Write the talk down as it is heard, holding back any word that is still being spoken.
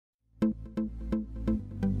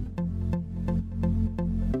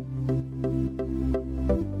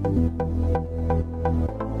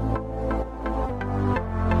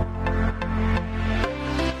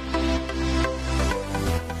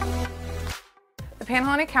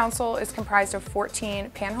Panhellenic Council is comprised of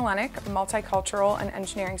 14 Panhellenic, multicultural, and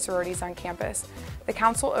engineering sororities on campus. The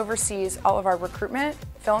council oversees all of our recruitment,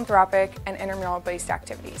 philanthropic, and intramural-based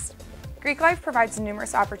activities. Greek Life provides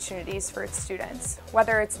numerous opportunities for its students.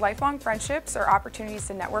 Whether it's lifelong friendships or opportunities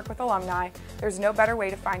to network with alumni, there's no better way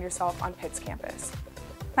to find yourself on Pitt's campus.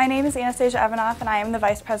 My name is Anastasia Evanoff, and I am the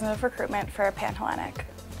Vice President of Recruitment for Panhellenic.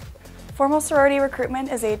 Formal sorority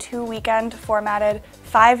recruitment is a 2-weekend formatted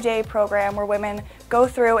 5-day program where women go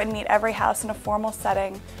through and meet every house in a formal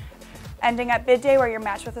setting, ending at bid day where you're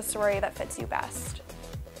matched with a sorority that fits you best.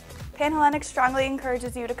 Panhellenic strongly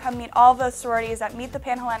encourages you to come meet all of those sororities that meet the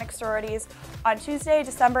Panhellenic sororities on Tuesday,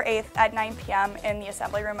 December 8th at 9 p.m. in the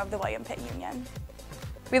Assembly Room of the William Pitt Union.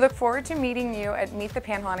 We look forward to meeting you at Meet the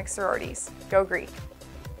Panhellenic Sororities. Go Greek!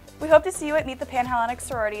 We hope to see you at Meet the Panhellenic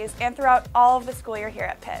sororities and throughout all of the school year here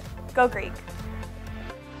at Pitt. Go Greek!